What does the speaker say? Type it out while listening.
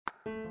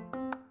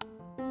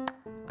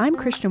I'm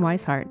Christian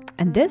Weishart,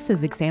 and this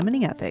is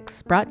Examining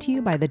Ethics, brought to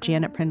you by the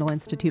Janet Prindle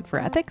Institute for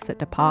Ethics at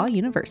DePauw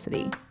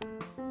University.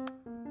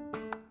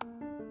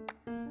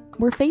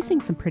 We're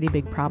facing some pretty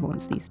big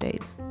problems these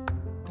days.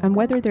 And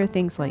whether they're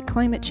things like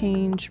climate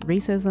change,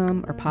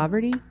 racism, or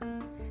poverty,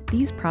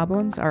 these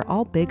problems are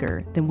all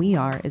bigger than we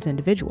are as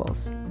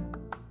individuals.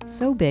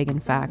 So big, in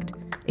fact,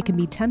 it can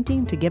be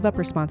tempting to give up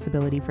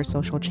responsibility for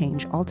social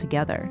change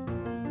altogether.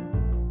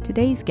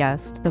 Today's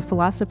guest, the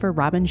philosopher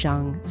Robin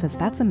Zheng, says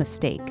that's a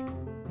mistake.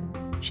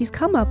 She's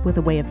come up with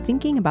a way of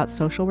thinking about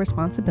social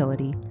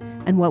responsibility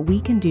and what we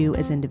can do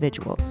as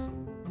individuals.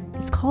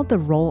 It's called the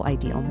role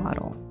ideal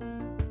model.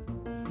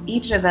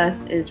 Each of us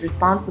is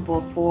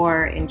responsible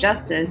for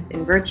injustice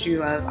in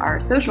virtue of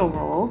our social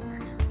roles,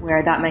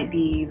 where that might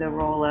be the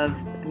role of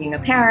being a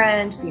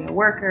parent, being a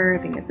worker,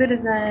 being a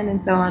citizen,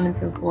 and so on and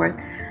so forth,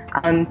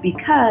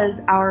 because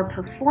our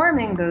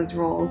performing those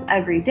roles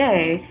every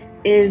day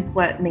is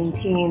what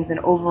maintains an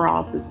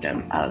overall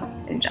system of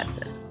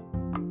injustice.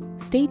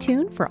 Stay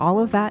tuned for all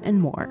of that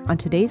and more on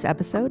today's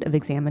episode of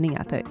Examining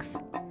Ethics.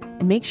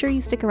 And make sure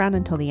you stick around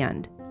until the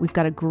end. We've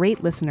got a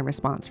great listener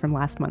response from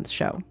last month's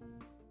show.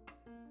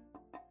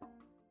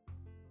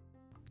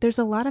 There's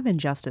a lot of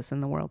injustice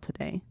in the world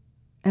today,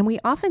 and we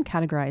often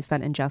categorize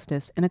that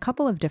injustice in a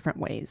couple of different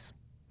ways.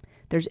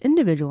 There's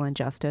individual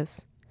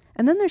injustice,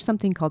 and then there's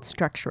something called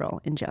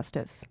structural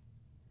injustice.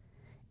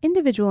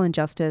 Individual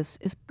injustice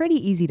is pretty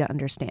easy to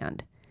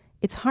understand.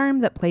 It's harm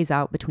that plays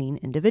out between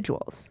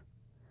individuals.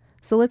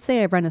 So let's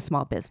say I run a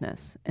small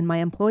business, and my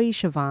employee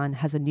Siobhan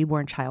has a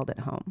newborn child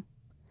at home.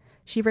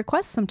 She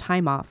requests some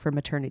time off for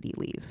maternity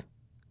leave.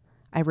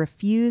 I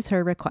refuse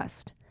her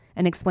request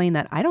and explain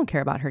that I don't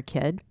care about her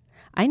kid.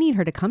 I need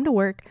her to come to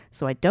work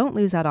so I don't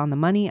lose out on the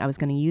money I was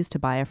going to use to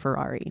buy a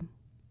Ferrari.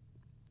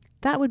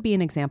 That would be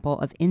an example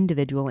of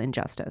individual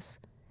injustice.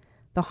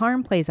 The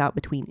harm plays out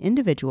between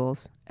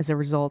individuals as a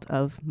result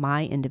of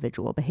my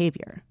individual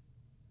behavior.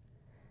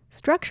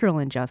 Structural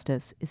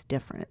injustice is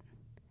different.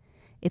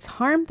 It's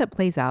harm that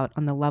plays out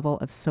on the level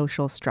of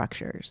social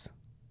structures.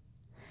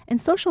 And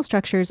social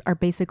structures are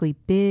basically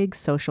big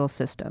social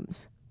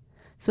systems.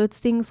 So it's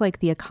things like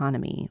the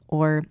economy,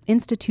 or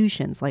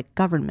institutions like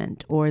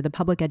government or the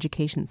public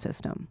education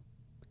system.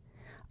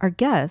 Our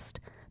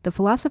guest, the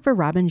philosopher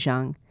Robin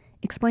Zheng,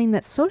 explained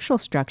that social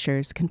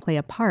structures can play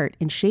a part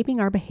in shaping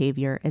our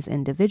behavior as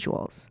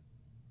individuals.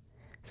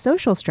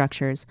 Social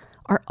structures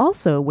are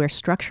also where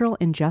structural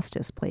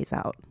injustice plays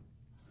out.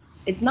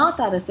 It's not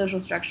that a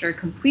social structure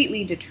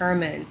completely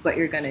determines what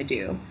you're going to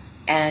do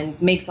and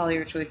makes all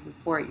your choices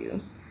for you.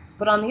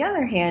 But on the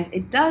other hand,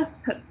 it does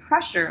put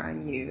pressure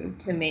on you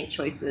to make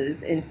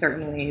choices in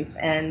certain ways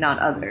and not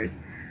others.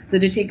 So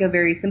to take a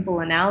very simple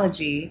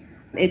analogy,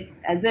 it's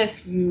as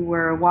if you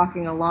were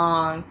walking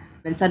along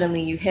and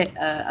suddenly you hit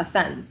a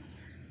fence.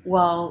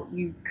 Well,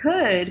 you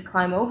could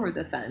climb over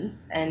the fence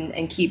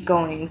and keep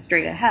going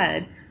straight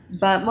ahead,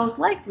 but most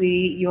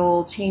likely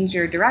you'll change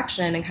your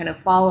direction and kind of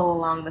follow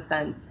along the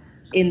fence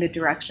in the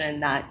direction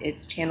that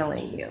it's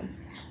channeling you.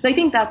 So I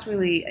think that's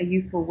really a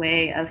useful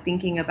way of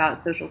thinking about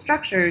social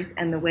structures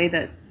and the way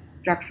that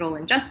structural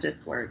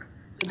injustice works.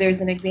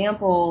 There's an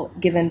example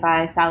given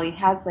by Sally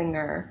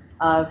Haslinger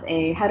of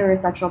a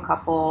heterosexual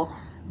couple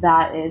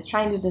that is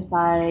trying to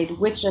decide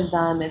which of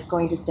them is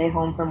going to stay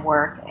home from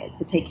work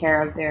to take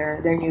care of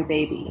their new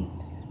baby.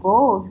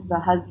 Both the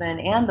husband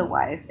and the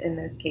wife, in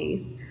this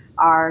case,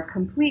 are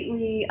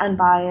completely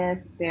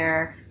unbiased.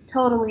 They're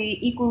totally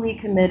equally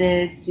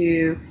committed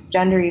to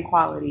gender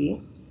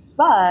equality.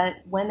 But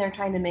when they're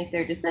trying to make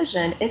their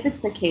decision, if it's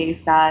the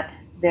case that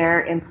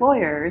their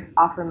employers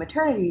offer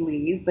maternity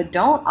leave but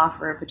don't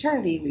offer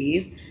paternity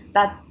leave,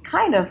 that's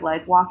kind of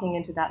like walking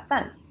into that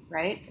fence,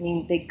 right? I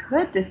mean, they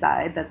could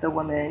decide that the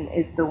woman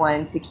is the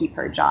one to keep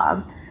her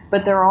job,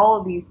 but there are all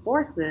of these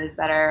forces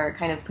that are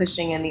kind of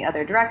pushing in the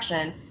other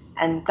direction,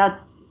 and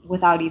that's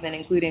without even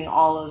including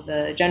all of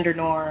the gender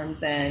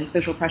norms and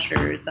social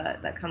pressures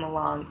that come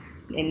along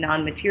in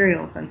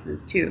non-material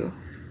senses too.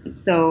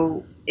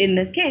 So in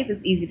this case,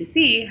 it's easy to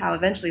see how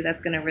eventually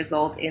that's going to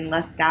result in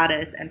less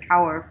status and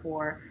power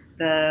for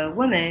the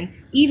women,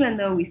 even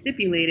though we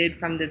stipulated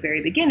from the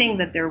very beginning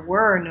that there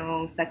were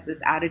no sexist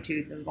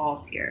attitudes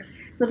involved here.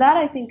 So that,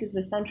 I think, is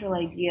the central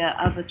idea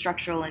of a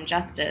structural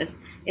injustice.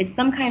 It's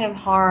some kind of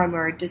harm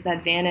or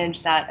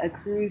disadvantage that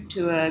accrues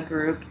to a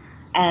group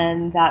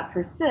and that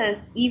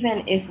persists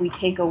even if we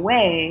take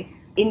away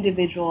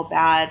individual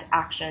bad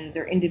actions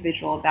or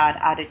individual bad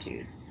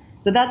attitudes.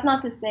 So that's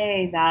not to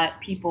say that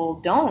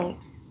people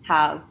don't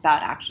have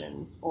bad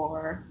actions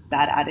or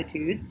bad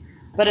attitudes,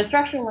 but a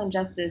structural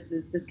injustice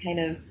is this kind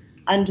of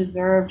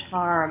undeserved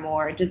harm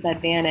or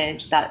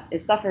disadvantage that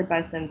is suffered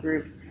by some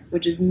groups,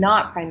 which is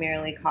not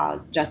primarily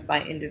caused just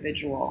by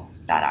individual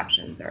bad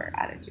actions or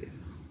attitudes.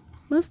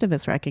 Most of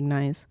us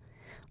recognize,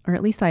 or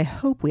at least I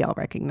hope we all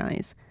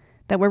recognize,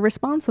 that we're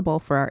responsible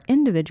for our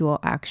individual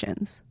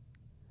actions.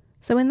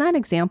 So in that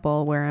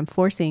example where I'm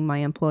forcing my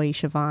employee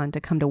Siobhan to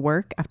come to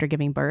work after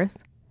giving birth,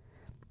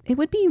 it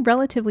would be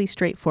relatively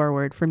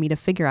straightforward for me to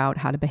figure out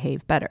how to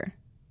behave better.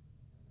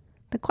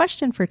 The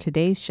question for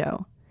today's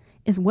show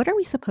is, what are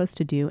we supposed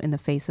to do in the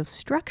face of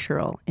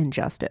structural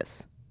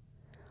injustice?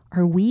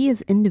 Are we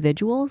as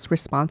individuals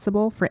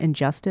responsible for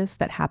injustice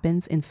that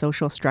happens in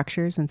social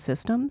structures and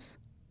systems?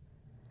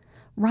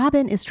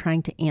 Robin is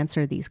trying to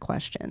answer these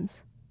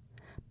questions.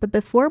 But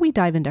before we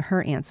dive into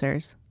her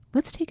answers,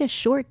 let's take a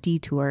short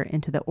detour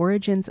into the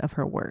origins of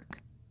her work.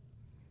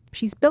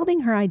 She's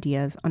building her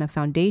ideas on a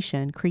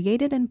foundation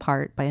created in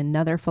part by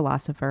another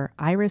philosopher,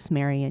 Iris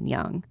Marion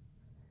Young.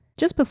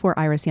 Just before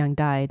Iris Young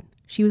died,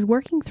 she was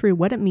working through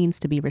what it means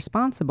to be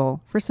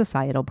responsible for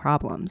societal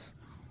problems.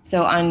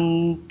 So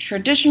on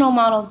traditional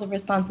models of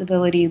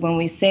responsibility, when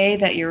we say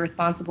that you're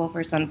responsible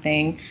for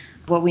something,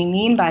 what we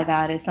mean by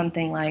that is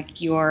something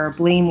like you're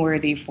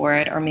blameworthy for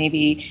it, or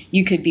maybe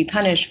you could be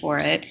punished for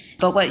it.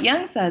 But what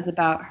Young says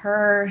about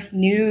her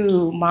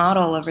new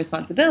model of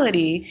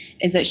responsibility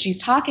is that she's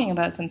talking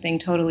about something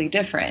totally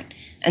different.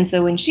 And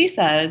so when she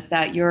says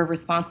that you're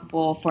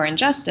responsible for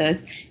injustice,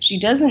 she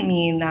doesn't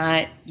mean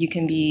that you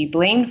can be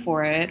blamed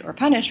for it or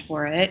punished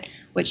for it.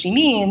 What she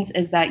means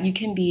is that you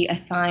can be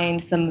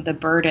assigned some of the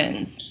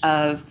burdens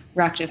of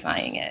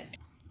rectifying it.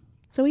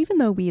 So even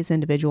though we as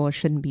individuals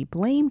shouldn't be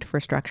blamed for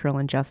structural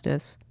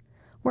injustice,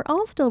 we're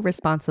all still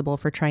responsible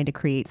for trying to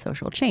create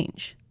social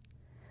change.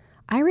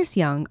 Iris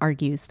Young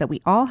argues that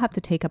we all have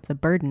to take up the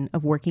burden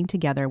of working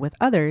together with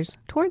others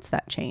towards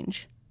that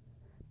change.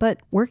 But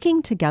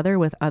working together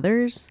with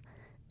others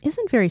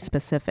isn't very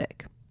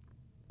specific.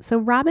 So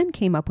Robin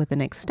came up with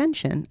an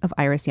extension of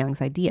Iris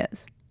Young's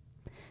ideas.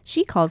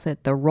 She calls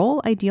it the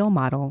role ideal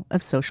model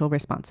of social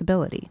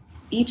responsibility.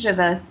 Each of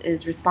us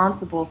is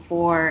responsible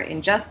for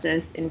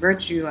injustice in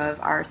virtue of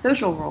our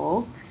social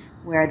roles,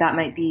 where that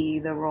might be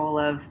the role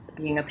of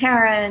being a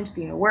parent,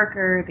 being a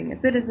worker, being a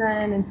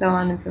citizen, and so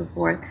on and so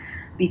forth,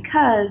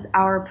 because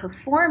our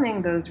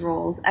performing those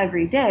roles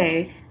every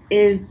day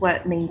is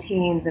what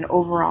maintains an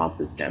overall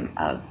system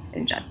of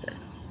injustice.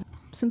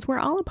 Since we're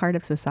all a part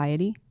of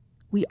society,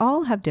 we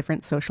all have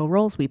different social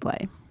roles we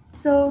play.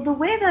 So the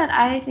way that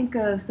I think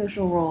of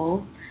social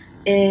roles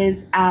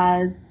is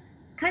as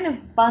kind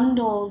of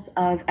bundles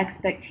of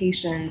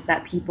expectations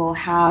that people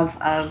have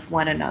of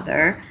one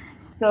another.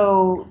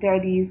 So there are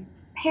these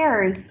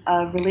pairs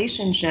of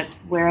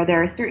relationships where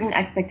there are certain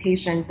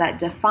expectations that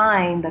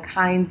define the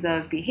kinds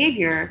of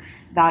behavior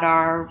that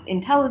are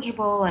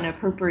intelligible and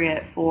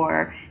appropriate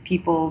for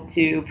people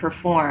to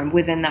perform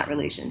within that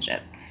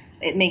relationship.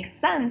 It makes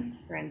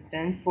sense, for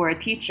instance, for a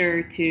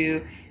teacher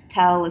to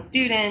tell a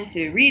student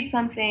to read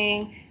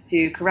something,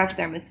 to correct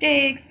their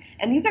mistakes.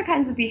 And these are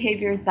kinds of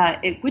behaviors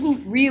that it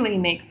wouldn't really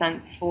make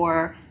sense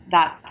for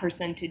that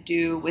person to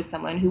do with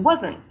someone who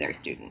wasn't their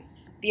student.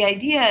 The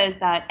idea is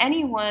that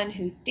anyone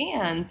who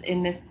stands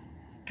in this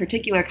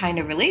particular kind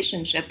of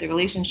relationship, the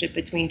relationship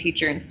between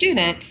teacher and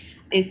student,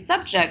 is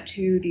subject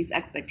to these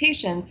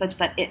expectations such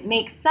that it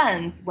makes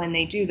sense when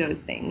they do those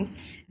things.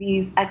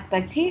 These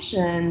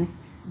expectations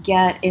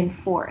get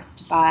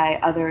enforced by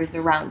others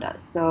around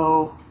us.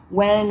 So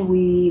when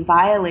we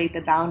violate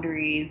the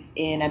boundaries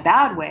in a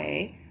bad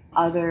way,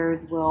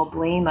 others will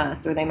blame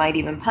us, or they might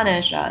even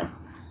punish us.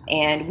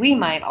 And we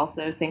might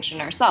also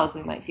sanction ourselves.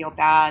 We might feel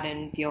bad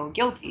and feel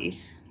guilty.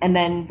 And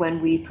then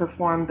when we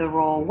perform the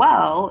role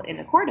well in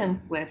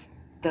accordance with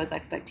those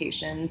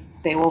expectations,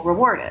 they will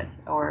reward us,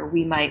 or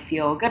we might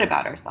feel good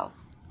about ourselves.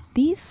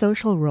 These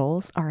social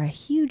roles are a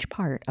huge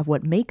part of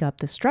what make up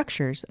the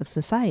structures of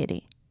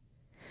society.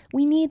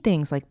 We need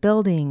things like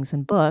buildings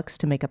and books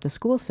to make up the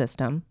school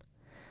system,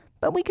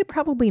 but we could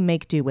probably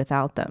make do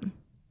without them.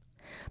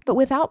 But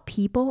without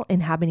people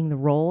inhabiting the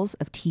roles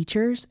of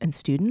teachers and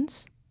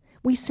students,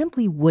 we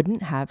simply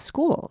wouldn't have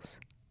schools.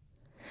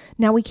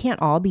 Now, we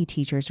can't all be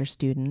teachers or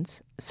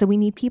students, so we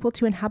need people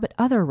to inhabit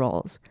other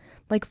roles,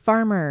 like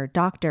farmer,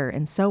 doctor,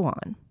 and so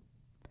on.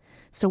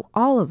 So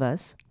all of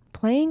us,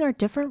 playing our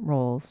different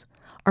roles,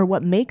 are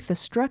what make the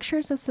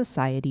structures of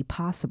society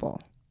possible.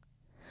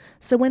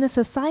 So when a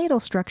societal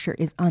structure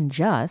is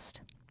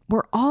unjust,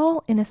 we're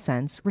all, in a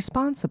sense,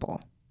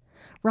 responsible.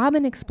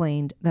 Robin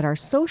explained that our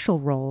social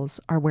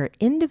roles are where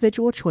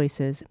individual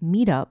choices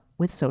meet up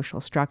with social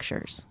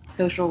structures.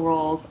 Social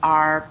roles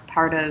are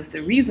part of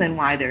the reason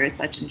why there is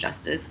such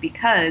injustice,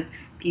 because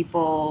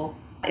people,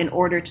 in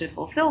order to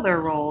fulfill their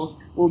roles,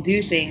 will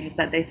do things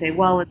that they say,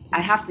 well,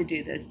 I have to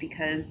do this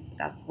because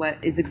that's what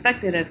is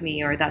expected of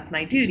me, or that's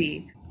my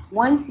duty.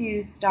 Once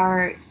you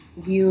start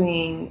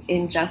viewing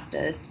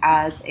injustice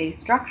as a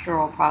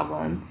structural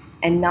problem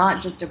and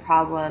not just a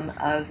problem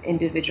of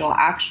individual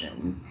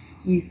actions,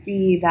 you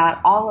see that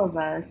all of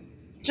us,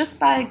 just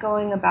by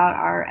going about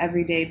our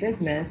everyday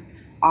business,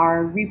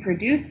 are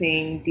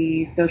reproducing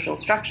these social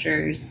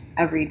structures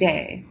every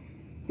day.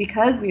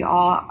 Because we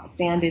all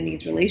stand in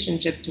these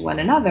relationships to one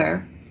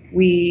another,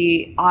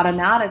 we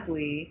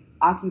automatically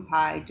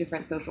occupy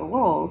different social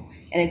roles.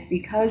 And it's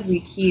because we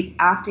keep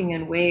acting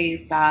in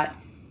ways that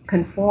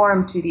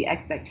conform to the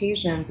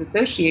expectations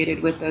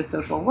associated with those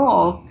social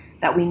roles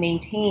that we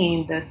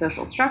maintain the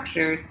social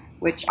structures,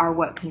 which are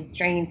what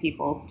constrain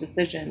people's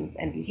decisions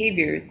and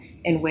behaviors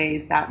in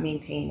ways that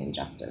maintain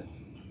injustice.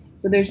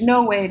 So there's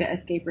no way to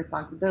escape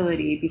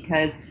responsibility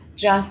because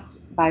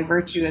just by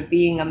virtue of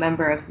being a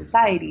member of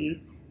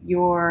society,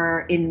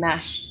 you're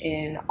enmeshed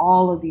in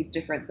all of these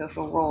different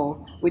social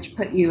roles, which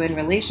put you in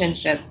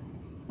relationship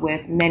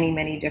with many,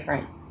 many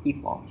different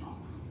people.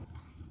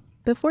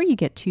 Before you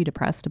get too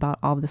depressed about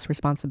all this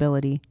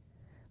responsibility,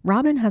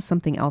 Robin has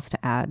something else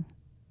to add.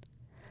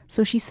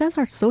 So she says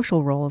our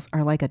social roles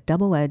are like a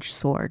double-edged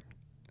sword.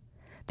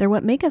 They're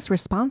what make us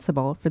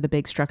responsible for the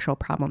big structural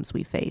problems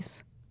we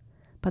face.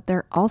 But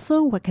they're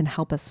also what can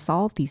help us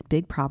solve these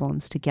big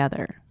problems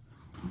together.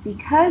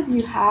 Because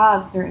you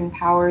have certain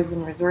powers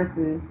and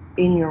resources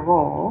in your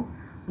role,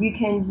 you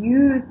can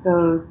use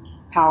those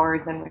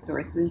powers and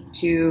resources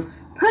to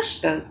push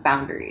those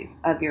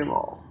boundaries of your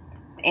role.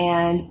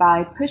 And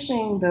by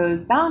pushing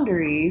those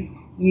boundaries,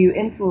 you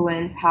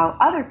influence how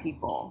other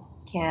people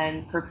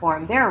can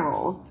perform their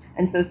roles.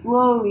 And so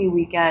slowly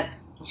we get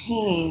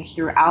change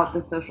throughout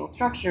the social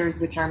structures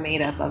which are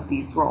made up of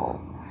these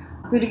roles.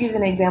 So to give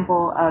an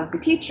example of the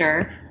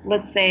teacher,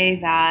 let's say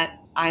that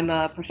I'm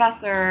a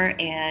professor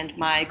and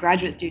my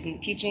graduate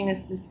student teaching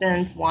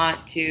assistants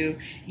want to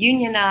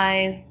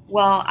unionize.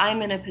 Well,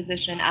 I'm in a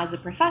position as a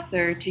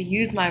professor to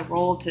use my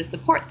role to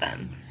support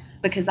them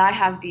because I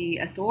have the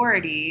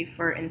authority,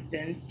 for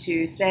instance,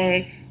 to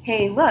say,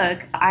 hey, look,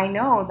 I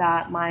know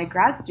that my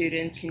grad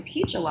students can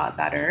teach a lot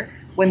better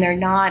when they're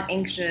not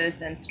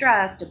anxious and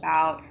stressed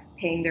about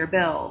paying their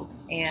bills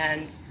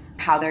and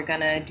how they're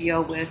going to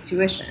deal with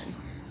tuition.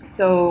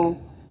 So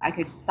I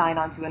could sign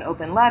on to an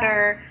open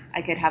letter,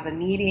 I could have a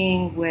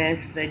meeting with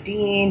the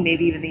dean,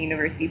 maybe even the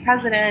university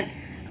president,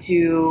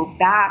 to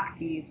back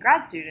these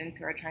grad students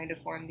who are trying to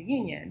form the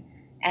union.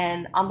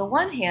 And on the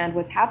one hand,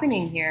 what's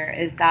happening here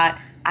is that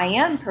I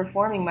am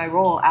performing my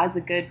role as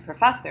a good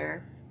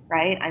professor,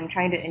 right? I'm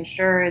trying to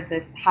ensure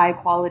this high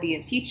quality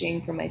of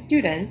teaching for my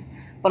students.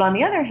 But on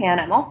the other hand,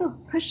 I'm also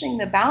pushing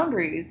the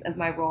boundaries of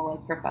my role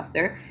as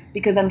professor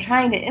because I'm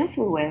trying to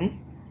influence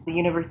the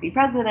university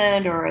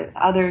president or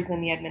others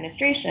in the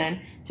administration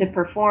to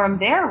perform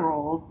their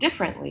roles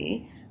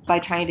differently by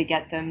trying to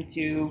get them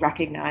to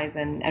recognize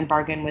and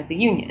bargain with the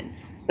union.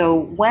 So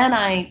when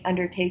I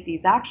undertake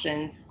these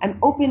actions, I'm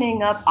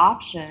opening up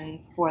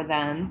options for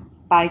them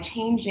by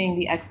changing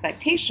the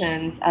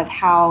expectations of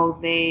how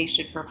they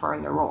should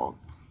perform their roles.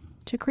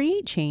 To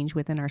create change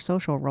within our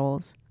social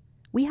roles,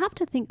 we have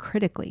to think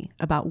critically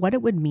about what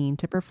it would mean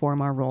to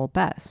perform our role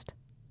best.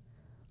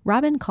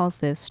 Robin calls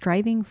this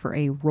striving for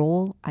a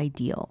role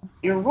ideal.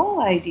 Your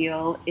role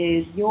ideal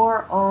is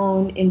your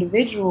own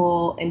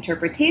individual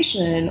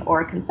interpretation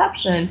or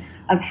conception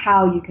of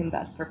how you can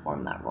best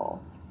perform that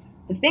role.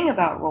 The thing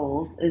about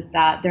roles is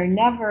that they're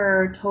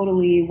never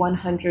totally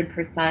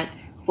 100%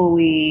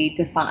 fully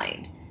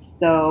defined.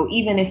 So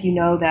even if you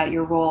know that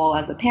your role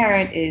as a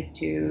parent is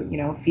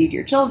to, feed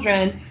your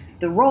children,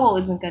 the role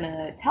isn't going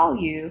to tell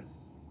you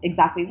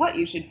exactly what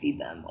you should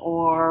feed them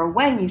or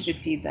when you should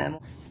feed them.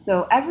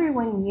 So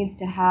everyone needs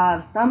to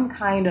have some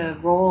kind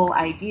of role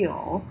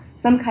ideal,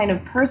 some kind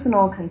of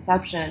personal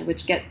conception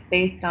which gets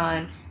based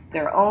on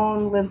their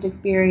own lived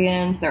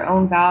experience, their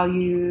own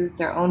values,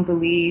 their own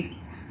beliefs,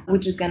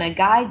 which is going to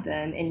guide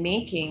them in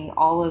making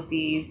all of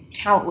these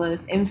countless,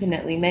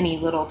 infinitely many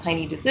little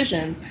tiny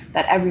decisions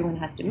that everyone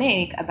has to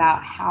make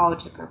about how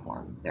to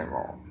perform their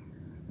role.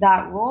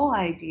 That role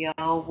ideal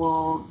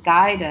will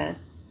guide us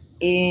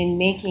in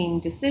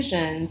making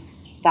decisions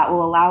that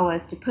will allow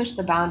us to push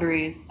the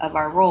boundaries of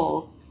our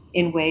roles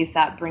in ways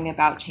that bring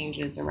about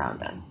changes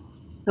around us.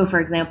 So for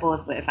example,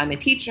 if I'm a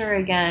teacher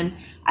again,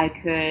 I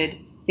could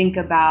think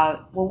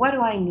about, well, what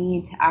do I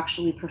need to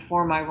actually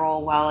perform my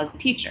role well as a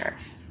teacher?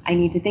 I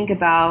need to think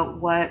about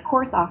what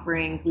course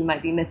offerings we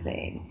might be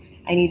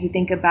missing. I need to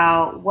think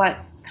about what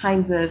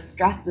kinds of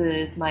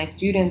stresses my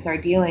students are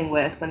dealing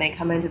with when they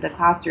come into the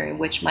classroom,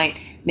 which might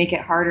make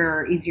it harder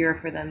or easier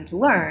for them to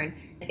learn.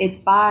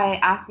 It's by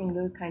asking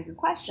those kinds of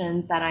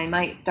questions that I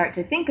might start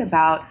to think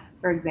about,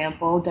 for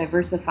example,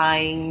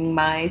 diversifying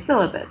my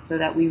syllabus so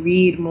that we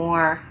read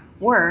more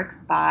works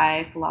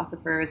by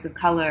philosophers of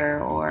color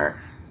or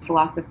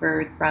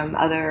philosophers from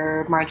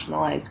other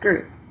marginalized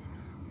groups.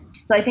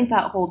 So I think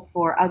that holds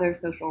for other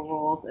social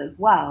roles as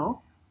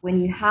well. When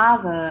you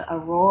have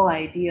a role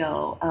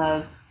ideal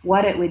of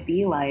what it would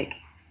be like,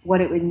 what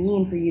it would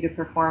mean for you to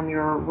perform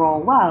your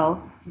role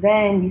well,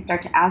 then you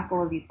start to ask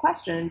all of these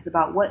questions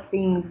about what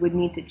things would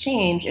need to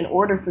change in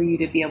order for you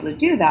to be able to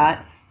do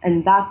that.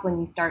 And that's when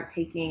you start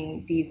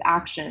taking these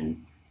actions,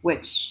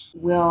 which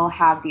will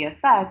have the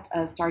effect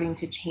of starting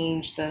to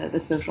change the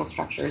social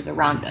structures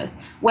around us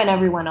when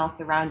everyone else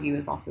around you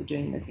is also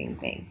doing the same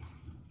thing.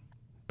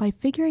 By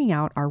figuring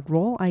out our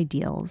role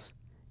ideals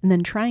and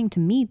then trying to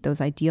meet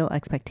those ideal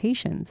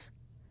expectations,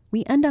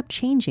 we end up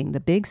changing the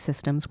big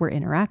systems we're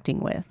interacting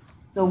with.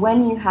 So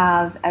when you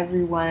have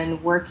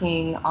everyone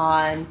working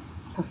on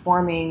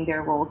performing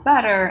their roles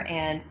better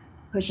and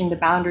pushing the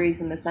boundaries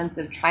in the sense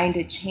of trying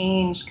to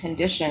change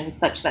conditions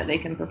such that they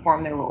can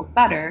perform their roles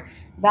better,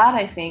 that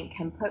I think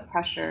can put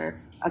pressure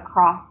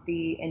across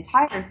the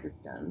entire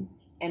system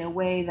in a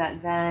way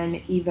that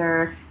then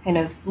either kind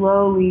of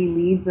slowly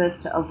leads us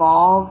to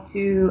evolve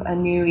to a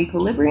new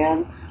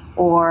equilibrium,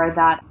 or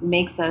that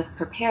makes us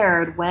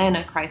prepared when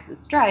a crisis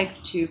strikes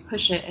to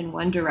push it in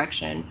one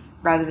direction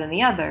rather than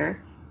the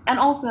other. And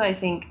also, I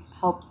think,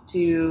 helps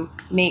to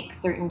make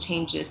certain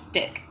changes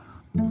stick.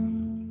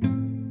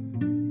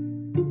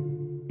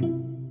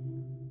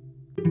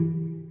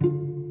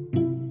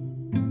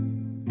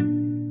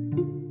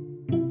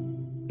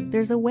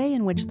 There's a way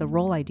in which the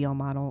role ideal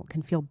model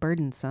can feel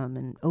burdensome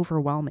and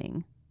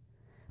overwhelming.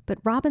 But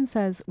Robin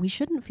says we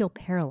shouldn't feel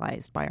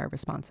paralyzed by our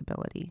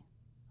responsibility.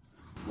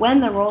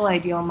 When the role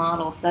ideal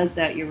model says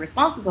that you're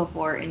responsible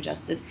for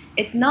injustice,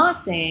 it's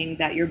not saying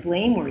that you're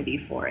blameworthy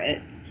for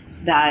it,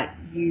 that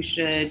you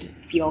should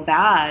feel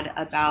bad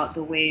about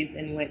the ways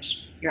in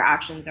which your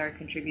actions are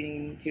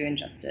contributing to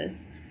injustice.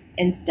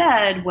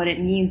 Instead, what it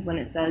means when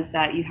it says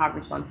that you have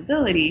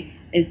responsibility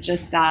is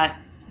just that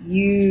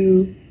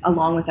you,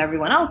 along with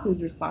everyone else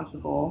who's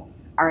responsible,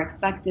 are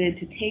expected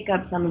to take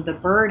up some of the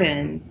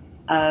burdens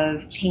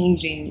of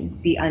changing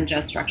the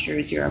unjust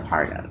structures you're a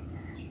part of.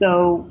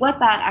 So what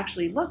that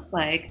actually looks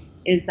like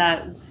is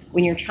that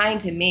when you're trying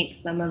to make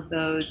some of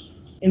those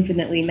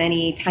infinitely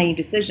many tiny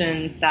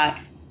decisions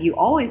that you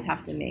always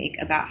have to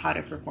make about how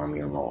to perform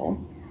your role,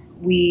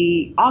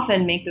 we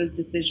often make those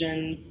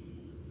decisions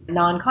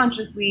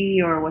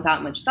non-consciously or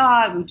without much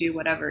thought. We do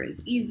whatever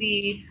is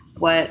easy.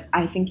 What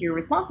I think you're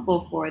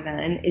responsible for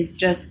then is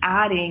just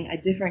adding a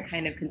different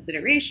kind of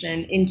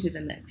consideration into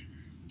the mix.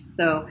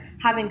 So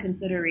having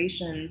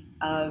considerations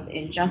of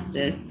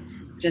injustice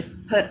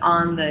just put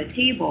on the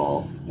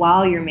table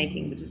while you're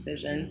making the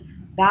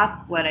decision,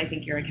 that's what I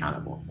think you're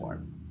accountable for.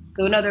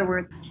 So in other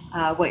words,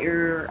 what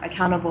you're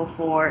accountable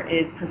for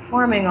is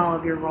performing all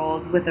of your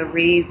roles with a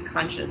raised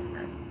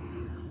consciousness,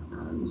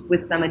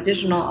 with some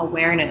additional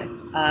awareness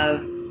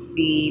of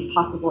the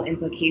possible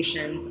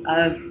implications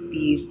of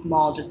these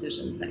small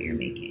decisions that you're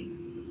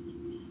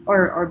making,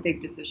 or big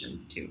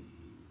decisions too.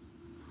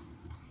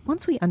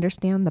 Once we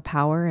understand the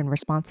power and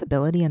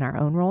responsibility in our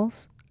own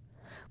roles,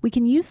 we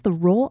can use the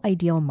role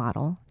ideal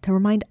model to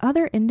remind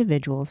other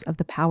individuals of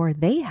the power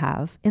they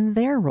have in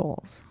their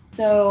roles.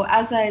 So,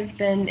 as I've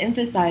been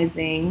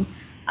emphasizing,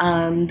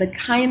 the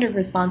kind of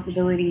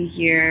responsibility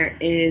here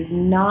is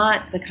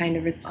not the kind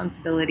of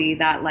responsibility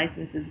that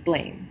licenses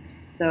blame.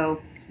 So,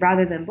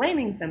 rather than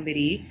blaming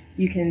somebody,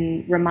 you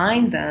can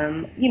remind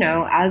them,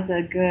 as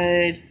a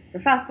good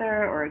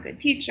professor or a good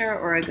teacher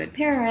or a good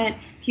parent,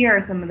 here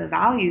are some of the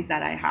values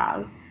that I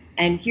have,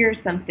 and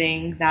here's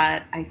something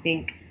that I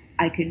think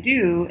I could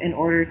do in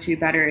order to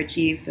better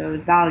achieve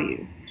those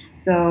values.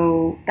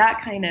 So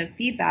that kind of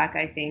feedback,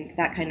 I think,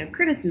 that kind of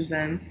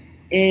criticism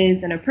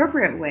is an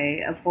appropriate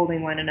way of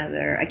holding one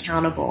another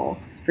accountable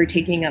for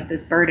taking up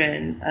this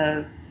burden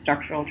of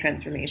structural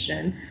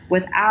transformation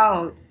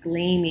without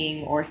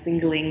blaming or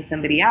singling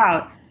somebody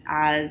out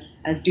as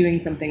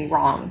doing something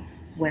wrong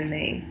when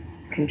they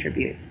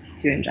contribute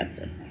to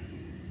injustice.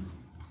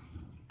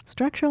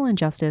 Structural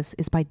injustice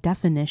is by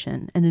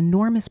definition an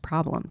enormous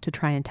problem to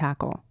try and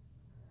tackle.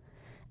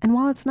 And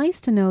while it's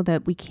nice to know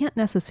that we can't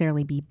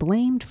necessarily be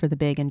blamed for the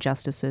big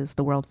injustices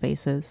the world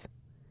faces,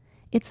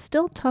 it's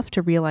still tough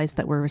to realize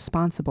that we're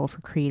responsible for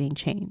creating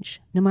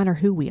change, no matter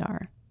who we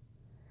are.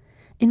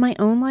 In my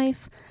own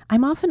life,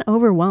 I'm often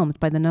overwhelmed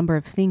by the number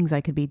of things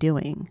I could be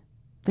doing.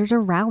 There's a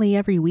rally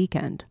every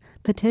weekend,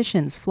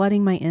 petitions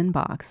flooding my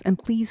inbox, and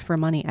pleas for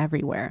money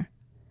everywhere.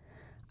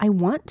 I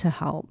want to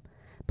help,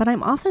 but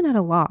I'm often at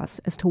a loss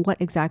as to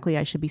what exactly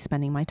I should be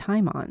spending my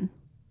time on.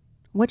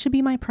 What should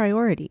be my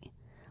priority?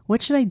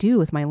 What should I do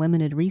with my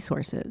limited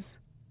resources?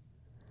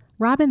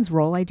 Robin's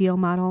role ideal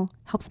model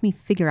helps me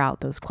figure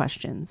out those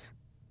questions.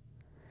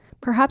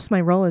 Perhaps my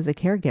role as a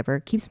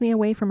caregiver keeps me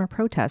away from a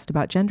protest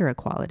about gender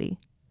equality.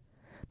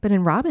 But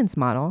in Robin's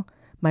model,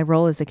 my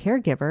role as a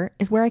caregiver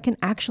is where I can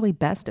actually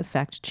best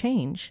affect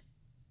change.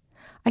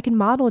 I can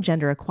model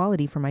gender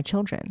equality for my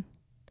children.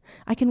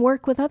 I can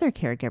work with other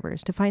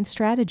caregivers to find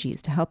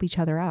strategies to help each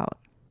other out.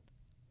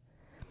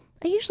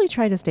 I usually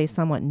try to stay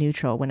somewhat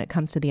neutral when it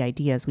comes to the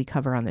ideas we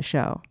cover on the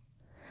show.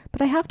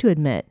 But I have to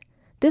admit,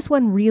 this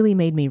one really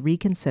made me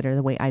reconsider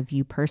the way I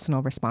view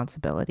personal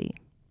responsibility.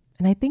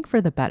 And I think for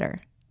the better.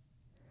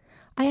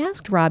 I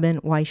asked Robin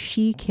why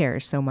she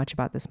cares so much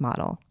about this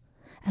model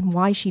and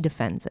why she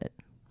defends it.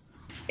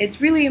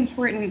 It's really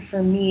important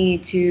for me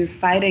to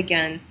fight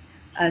against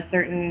a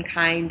certain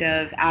kind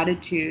of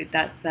attitude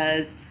that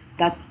says,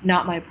 that's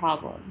not my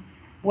problem.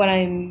 What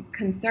I'm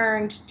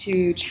concerned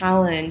to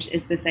challenge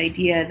is this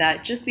idea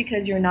that just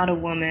because you're not a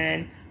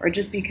woman, or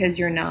just because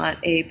you're not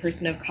a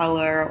person of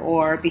color,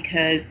 or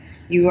because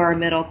you are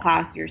middle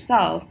class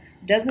yourself,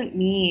 doesn't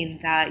mean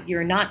that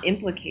you're not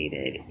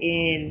implicated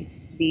in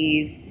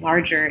these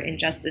larger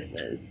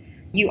injustices.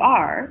 You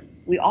are.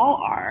 We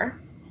all are.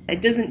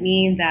 It doesn't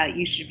mean that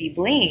you should be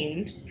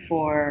blamed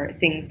for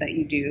things that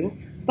you do,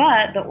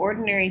 but the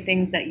ordinary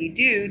things that you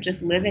do,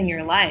 just living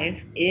your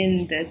life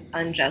in this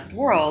unjust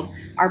world,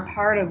 are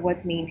part of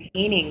what's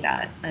maintaining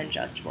that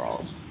unjust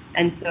world.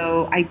 And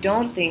so I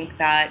don't think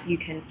that you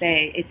can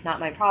say it's not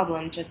my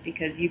problem just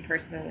because you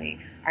personally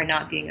are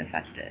not being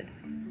affected.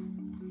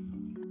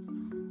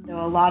 So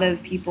a lot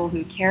of people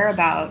who care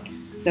about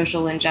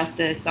social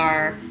injustice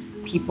are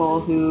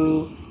people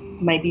who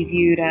might be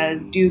viewed as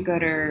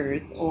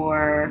do-gooders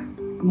or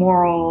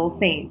moral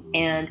saints.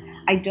 And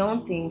I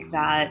don't think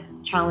that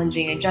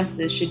challenging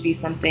injustice should be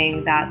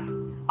something that's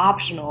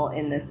optional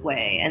in this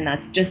way, and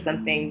that's just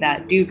something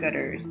that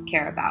do-gooders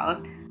care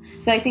about.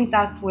 So I think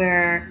that's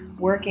where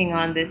working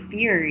on this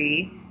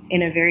theory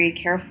in a very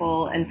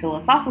careful and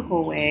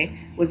philosophical way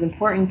was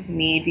important to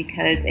me,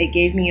 because it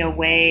gave me a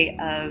way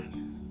of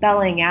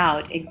spelling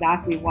out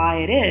exactly why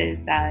it is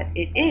that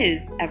it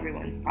is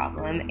everyone's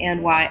problem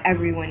and why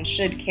everyone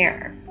should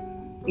care,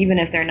 even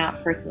if they're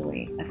not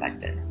personally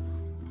affected.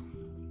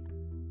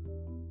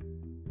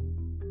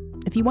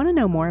 If you want to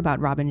know more about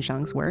Robin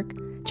Zheng's work,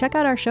 check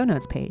out our show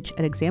notes page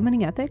at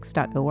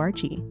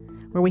examiningethics.org,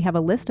 where we have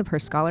a list of her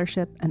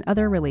scholarship and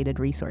other related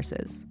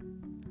resources.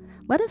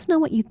 Let us know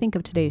what you think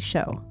of today's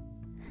show.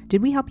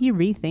 Did we help you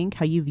rethink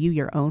how you view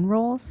your own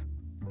roles?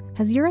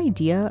 Has your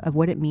idea of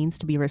what it means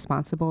to be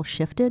responsible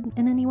shifted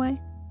in any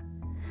way?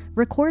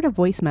 Record a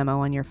voice memo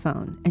on your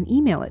phone and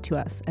email it to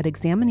us at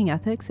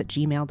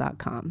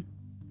examiningethics@gmail.com.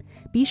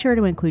 Be sure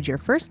to include your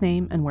first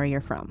name and where you're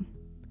from.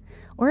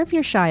 Or if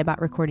you're shy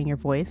about recording your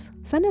voice,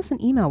 send us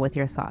an email with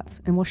your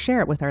thoughts and we'll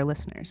share it with our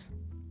listeners.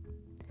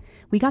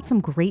 We got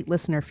some great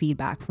listener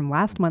feedback from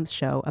last month's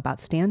show about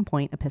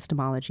standpoint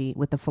epistemology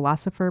with the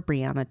philosopher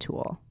Brianna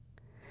Toole.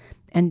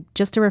 And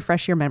just to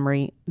refresh your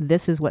memory,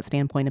 this is what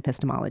standpoint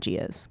epistemology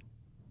is.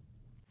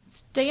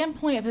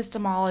 Standpoint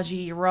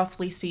epistemology,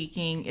 roughly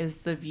speaking, is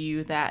the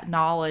view that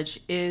knowledge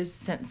is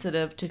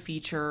sensitive to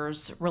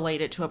features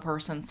related to a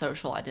person's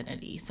social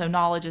identity. So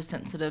knowledge is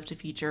sensitive to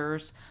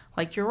features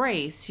like your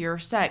race, your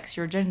sex,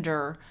 your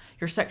gender,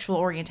 your sexual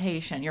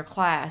orientation, your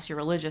class, your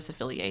religious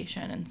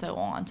affiliation, and so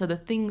on. So the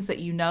things that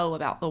you know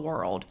about the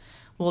world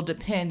will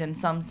depend in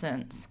some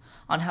sense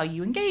on how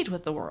you engage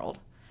with the world.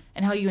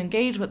 And how you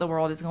engage with the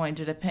world is going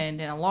to depend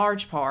in a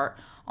large part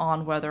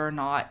on whether or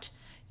not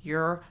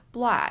you're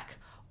Black,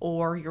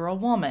 or you're a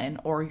woman,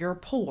 or you're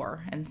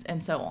poor,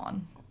 and so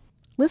on.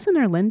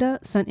 Listener Linda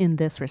sent in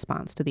this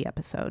response to the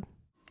episode.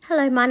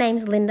 Hello, my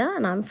name's Linda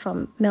and I'm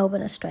from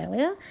Melbourne,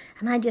 Australia.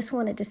 And I just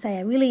wanted to say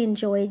I really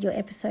enjoyed your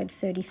episode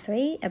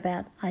 33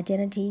 about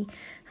identity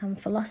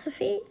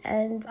philosophy.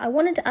 And I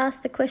wanted to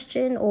ask the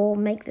question or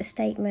make the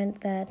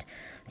statement that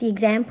the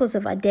examples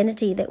of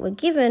identity that were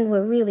given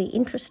were really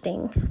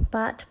interesting,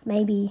 but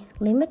maybe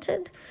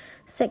limited.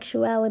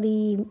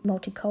 Sexuality,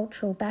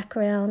 multicultural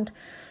background,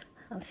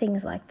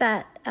 things like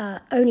that,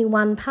 only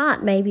one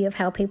part maybe of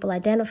how people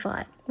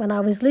identify. When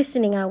I was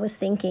listening, I was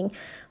thinking,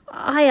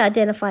 I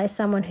identify as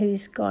someone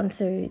who's gone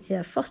through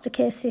the foster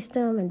care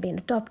system and been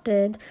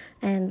adopted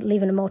and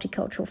live in a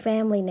multicultural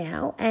family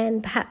now,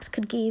 and perhaps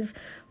could give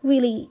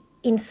really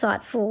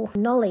insightful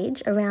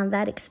knowledge around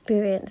that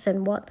experience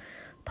and what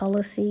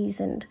policies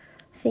and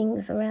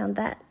things around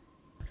that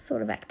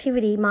sort of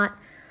activity might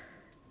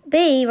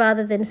be,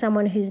 rather than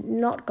someone who's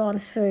not gone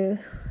through,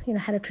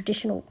 had a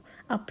traditional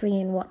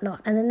upbringing and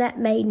whatnot. And then that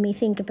made me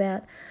think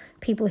about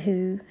people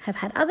who have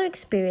had other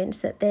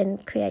experience that then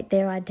create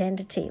their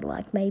identity,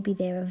 like maybe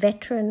they're a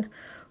veteran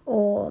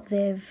or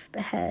they've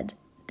had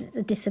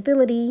a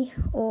disability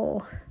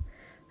or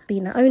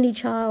been an only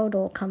child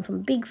or come from a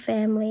big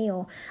family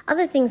or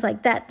other things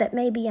like that that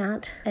maybe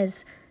aren't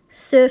as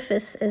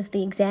surface as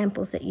the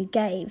examples that you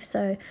gave.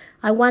 So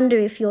I wonder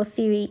if your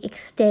theory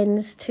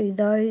extends to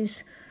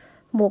those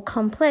more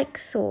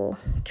complex or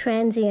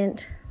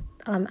transient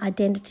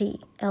identity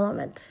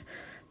elements.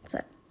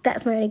 So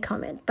that's my only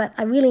comment. But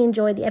I really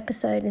enjoyed the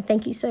episode and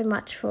thank you so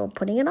much for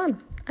putting it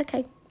on.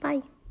 Okay,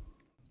 bye.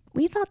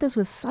 We thought this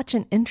was such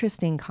an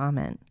interesting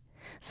comment,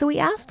 so we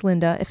asked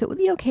Linda if it would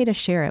be okay to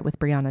share it with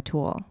Brianna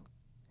Toole.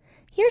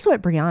 Here's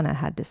what Brianna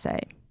had to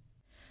say.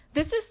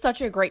 This is such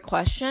a great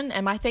question,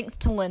 and my thanks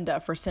to Linda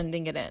for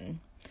sending it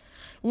in.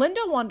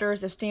 Linda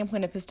wonders if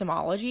standpoint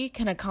epistemology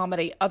can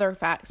accommodate other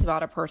facts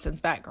about a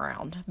person's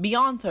background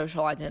beyond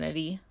social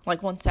identity,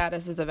 like one's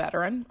status as a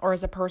veteran or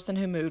as a person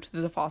who moved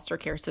through the foster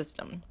care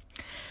system.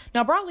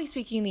 Now, broadly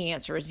speaking, the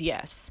answer is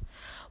yes.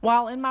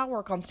 While in my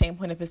work on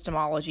standpoint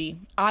epistemology,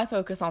 I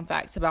focus on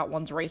facts about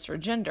one's race or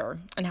gender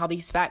and how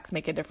these facts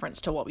make a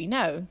difference to what we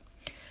know,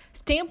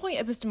 standpoint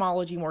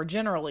epistemology more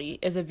generally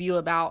is a view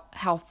about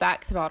how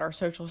facts about our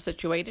social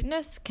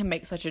situatedness can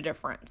make such a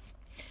difference.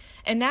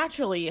 And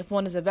naturally, if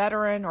one is a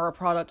veteran or a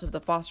product of the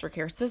foster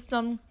care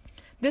system,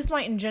 this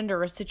might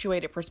engender a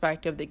situated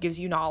perspective that gives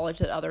you knowledge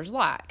that others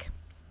lack.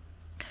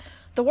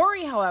 The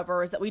worry,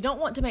 however, is that we don't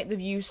want to make the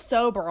view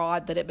so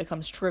broad that it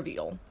becomes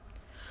trivial.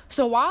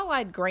 So while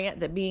I'd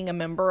grant that being a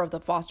member of the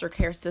foster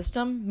care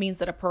system means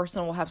that a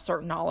person will have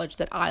certain knowledge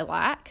that I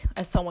lack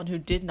as someone who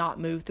did not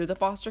move through the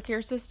foster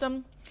care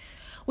system,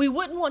 we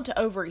wouldn't want to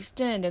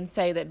overextend and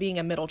say that being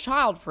a middle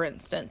child, for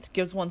instance,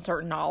 gives one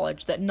certain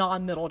knowledge that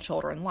non-middle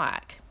children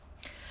lack.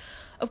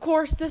 Of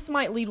course, this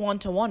might lead one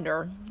to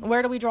wonder,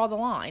 where do we draw the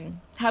line?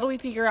 How do we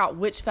figure out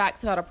which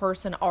facts about a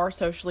person are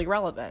socially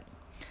relevant?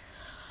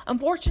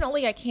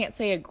 Unfortunately, I can't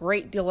say a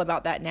great deal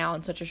about that now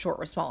in such a short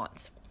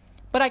response.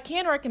 But I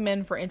can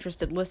recommend for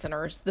interested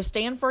listeners the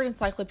Stanford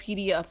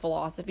Encyclopedia of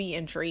Philosophy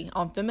entry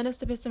on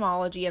feminist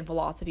epistemology and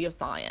philosophy of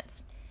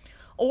science.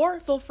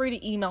 Or feel free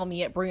to email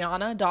me at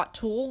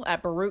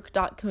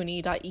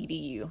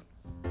brianna.toole@baruch.cuny.edu.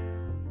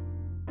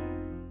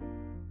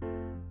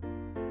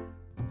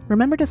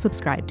 Remember to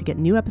subscribe to get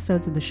new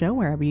episodes of the show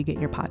wherever you get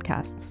your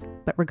podcasts.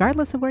 But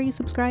regardless of where you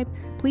subscribe,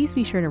 please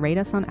be sure to rate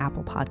us on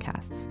Apple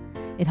Podcasts.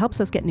 It helps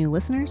us get new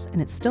listeners,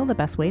 and it's still the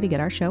best way to get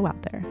our show out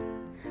there.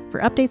 For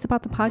updates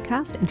about the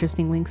podcast,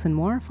 interesting links, and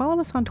more, follow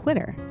us on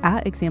Twitter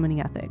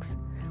 @ExaminingEthics.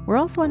 We're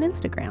also on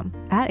Instagram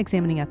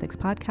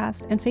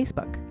 @ExaminingEthicsPodcast and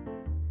Facebook.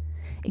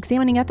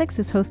 Examining Ethics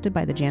is hosted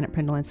by the Janet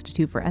Prindle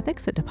Institute for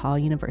Ethics at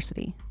DePaul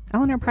University.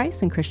 Eleanor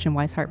Price and Christian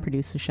Weishart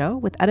produce the show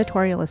with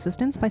editorial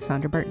assistance by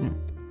Sandra Burton.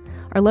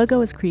 Our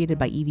logo is created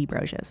by Evie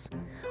Brogius.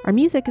 Our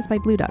music is by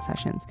Blue Dot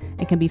Sessions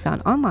and can be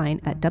found online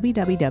at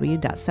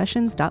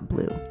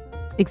www.sessions.blue.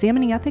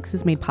 Examining Ethics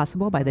is made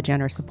possible by the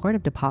generous support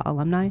of DePaul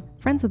alumni,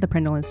 friends of the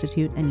Prindle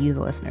Institute, and you, the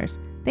listeners.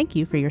 Thank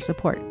you for your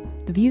support.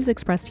 The views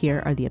expressed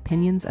here are the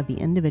opinions of the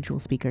individual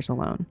speakers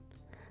alone.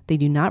 They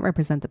do not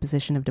represent the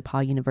position of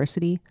DePaul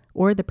University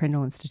or the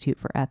Prindle Institute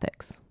for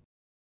Ethics.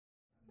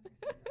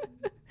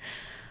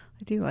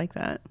 I do like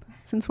that.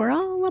 Since we're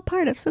all a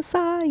part of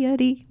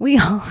society, we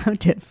all have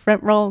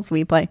different roles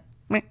we play.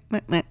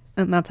 And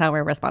that's how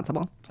we're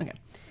responsible. Okay.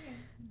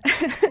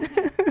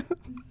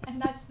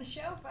 And that's the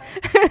show, folks.